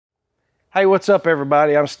Hey, what's up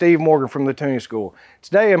everybody? I'm Steve Morgan from the Tuning School.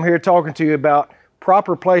 Today I'm here talking to you about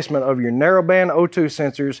proper placement of your narrowband O2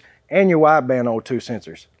 sensors and your wideband O2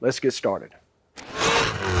 sensors. Let's get started.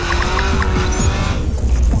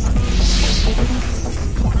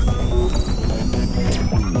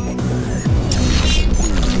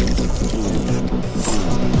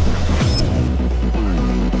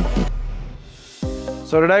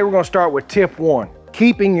 So today we're going to start with tip 1,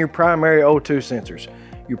 keeping your primary O2 sensors.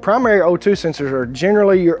 Your primary O2 sensors are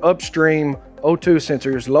generally your upstream O2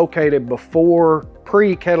 sensors located before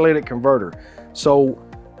pre-catalytic converter. So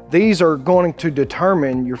these are going to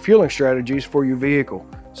determine your fueling strategies for your vehicle.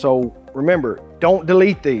 So remember, don't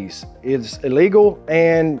delete these. It's illegal,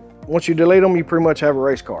 and once you delete them, you pretty much have a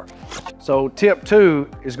race car. So tip 2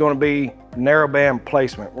 is going to be narrowband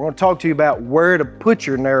placement. We're going to talk to you about where to put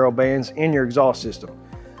your narrowbands in your exhaust system.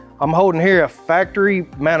 I'm holding here a factory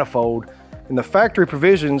manifold, and the factory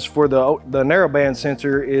provisions for the narrowband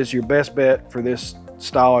sensor is your best bet for this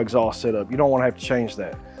style exhaust setup. You don't want to have to change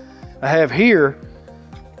that. I have here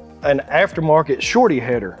an aftermarket shorty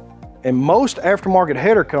header, and most aftermarket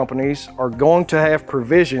header companies are going to have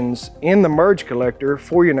provisions in the merge collector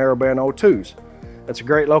for your narrowband O2s. That's a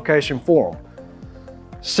great location for them.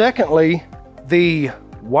 Secondly, the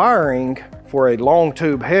wiring for a long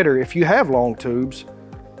tube header, if you have long tubes,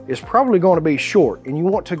 is probably going to be short, and you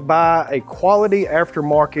want to buy a quality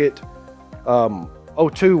aftermarket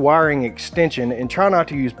O2 wiring extension, and try not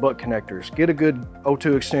to use butt connectors. Get a good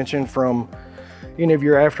O2 extension from any of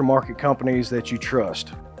your aftermarket companies that you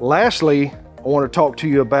trust. Lastly, I want to talk to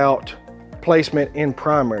you about placement in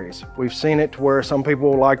primaries. We've seen it to where some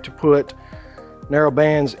people like to put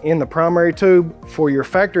narrowbands in the primary tube. For your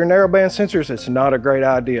factory narrowband sensors, it's not a great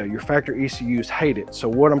idea. Your factory ECUs hate it. So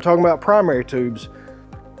what I'm talking about, primary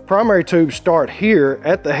tubes start here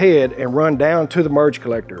at the head and run down to the merge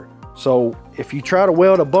collector. So if you try to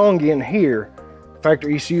weld a bung in here,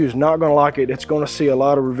 factory ECU is not going to like it. It's going to see a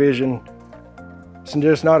lot of revision. It's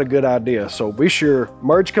just not a good idea. So be sure,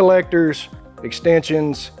 merge collectors,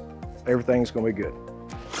 extensions, everything's going to be good.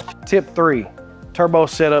 Tip 3, turbo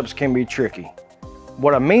setups can be tricky.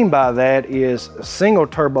 What I mean by that is a single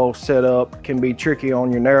turbo setup can be tricky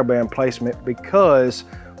on your narrowband placement because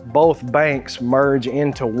both banks merge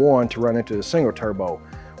into one to run into the single turbo.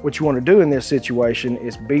 What you want to do in this situation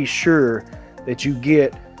is be sure that you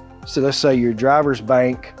get, so let's say your driver's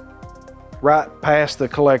bank right past the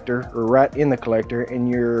collector or right in the collector, and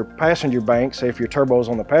your passenger bank, say if your turbo is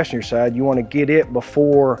on the passenger side, you want to get it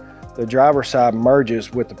before the driver's side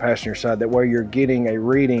merges with the passenger side. That way you're getting a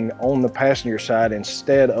reading on the passenger side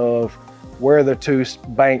instead of where the two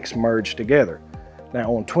banks merge together.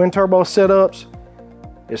 Now on twin turbo setups,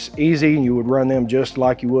 it's easy. You would run them just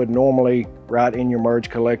like you would normally right in your merge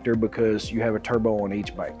collector because you have a turbo on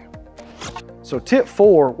each bank. So tip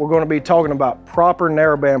 4, we're going to be talking about proper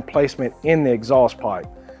narrowband placement in the exhaust pipe.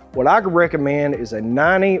 What I could recommend is a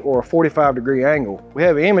 90 or a 45-degree angle. We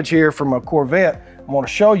have an image here from a Corvette. I want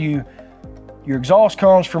to show you your exhaust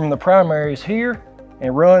comes from the primaries here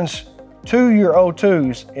and runs to your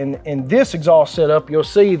O2s. And in this exhaust setup, you'll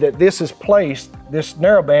see that this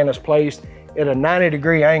narrowband is placed at a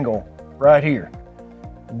 90-degree angle right here.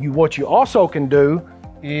 What you also can do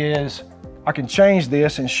is, I can change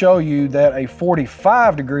this and show you that a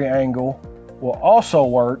 45-degree angle will also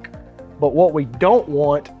work. But what we don't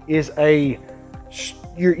want is you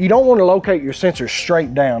don't want to locate your sensor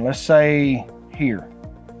straight down. Let's say here.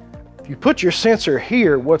 If you put your sensor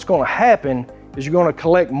here, what's going to happen is you're going to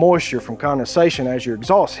collect moisture from condensation as your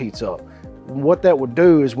exhaust heats up. What that would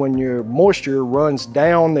do is when your moisture runs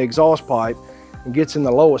down the exhaust pipe and gets in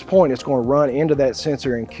the lowest point, it's going to run into that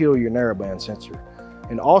sensor and kill your narrowband sensor.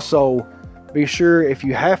 And also be sure, if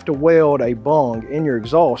you have to weld a bung in your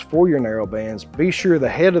exhaust for your narrowbands, be sure the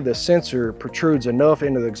head of the sensor protrudes enough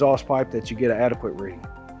into the exhaust pipe that you get an adequate reading.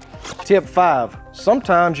 Tip 5,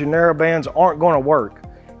 sometimes your narrowbands aren't going to work.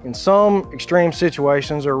 In some extreme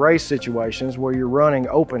situations or race situations where you're running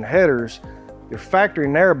open headers, your factory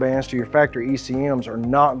narrowbands to your factory ECMs are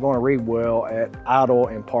not going to read well at idle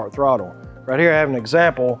and part throttle. Right here I have an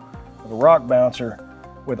example of a rock bouncer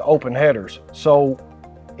with open headers. So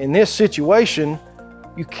in this situation,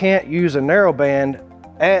 you can't use a narrowband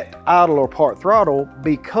at idle or part throttle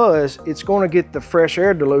because it's going to get the fresh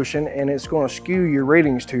air dilution and it's going to skew your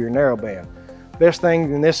readings to your narrowband. Best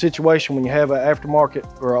thing in this situation when you have an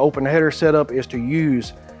aftermarket or an open header setup is to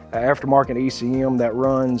use an aftermarket ECM that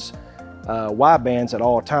runs widebands at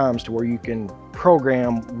all times, to where you can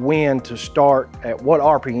program when to start, at what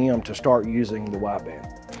RPM to start using the wideband.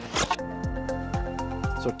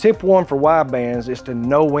 So tip 1 for widebands is to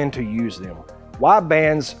know when to use them.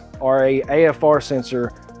 Widebands are a AFR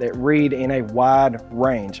sensor that read in a wide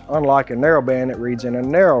range, unlike a narrowband that reads in a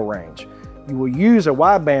narrow range. You will use a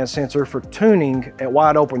wideband sensor for tuning at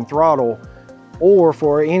wide open throttle or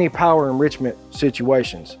for any power enrichment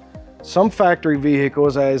situations. Some factory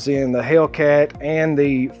vehicles, as in the Hellcat and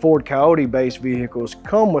the Ford Coyote based vehicles,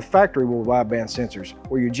 come with factory wideband sensors.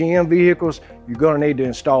 Where your GM vehicles, you're going to need to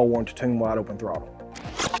install one to tune wide open throttle.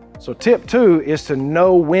 So tip 2 is to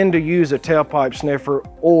know when to use a tailpipe sniffer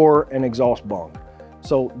or an exhaust bung.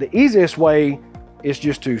 So the easiest way is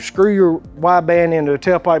just to screw your wideband into a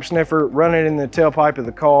tailpipe sniffer, run it in the tailpipe of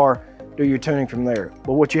the car, do your tuning from there.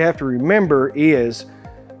 But what you have to remember is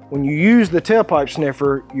when you use the tailpipe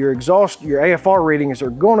sniffer, your AFR readings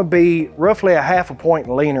are going to be roughly a half a point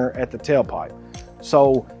leaner at the tailpipe.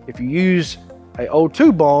 So if you use a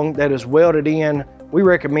O2 bung that is welded in, we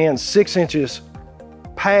recommend 6 inches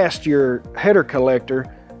past your header collector,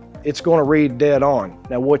 it's going to read dead on.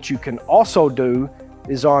 Now what you can also do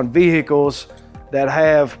is on vehicles that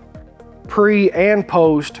have pre and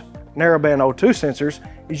post narrowband O2 sensors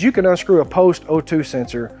is you can unscrew a post O2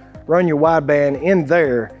 sensor, run your wideband in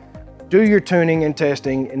there, do your tuning and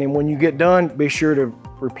testing, and then when you get done, be sure to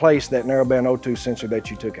replace that narrowband O2 sensor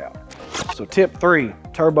that you took out. So tip 3,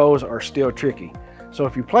 turbos are still tricky. So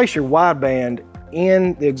if you place your wideband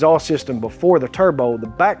in the exhaust system before the turbo, the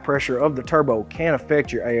back pressure of the turbo can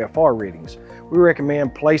affect your AFR readings. We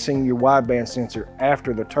recommend placing your wideband sensor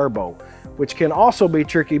after the turbo, which can also be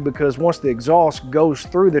tricky because once the exhaust goes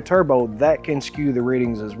through the turbo, that can skew the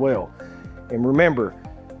readings as well. And remember,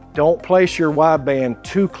 don't place your wideband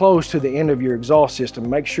too close to the end of your exhaust system.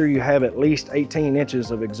 Make sure you have at least 18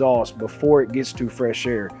 inches of exhaust before it gets to fresh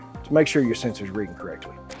air to make sure your sensor's reading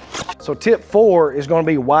correctly. So tip 4 is going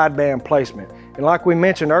to be wideband placement. And like we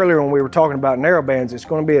mentioned earlier when we were talking about narrowbands, it's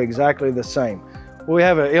going to be exactly the same. We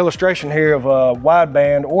have an illustration here of a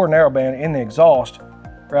wideband or narrowband in the exhaust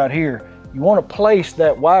right here. You want to place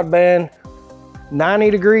that wideband 90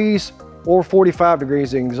 degrees or 45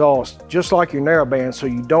 degrees in exhaust, just like your narrowband, so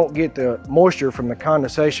you don't get the moisture from the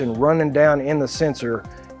condensation running down in the sensor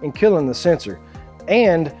and killing the sensor.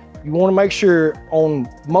 And you want to make sure on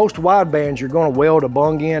most widebands you're going to weld a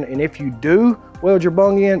bung in, and if you do weld your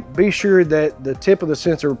bung in, be sure that the tip of the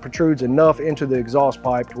sensor protrudes enough into the exhaust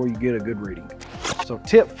pipe to where you get a good reading. So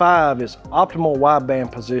tip 5 is optimal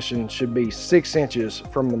wideband position should be 6 inches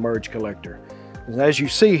from the merge collector. And as you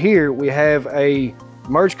see here, we have a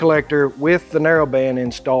merge collector with the narrowband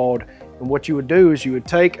installed, and what you would do is you would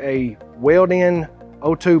take a weld-in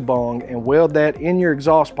O2 bung and weld that in your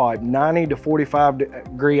exhaust pipe 90 to 45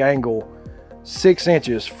 degree angle 6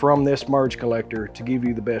 inches from this merge collector to give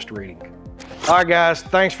you the best reading. All right guys,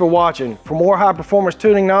 thanks for watching. For more high performance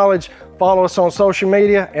tuning knowledge, follow us on social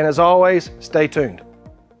media, and as always, stay tuned.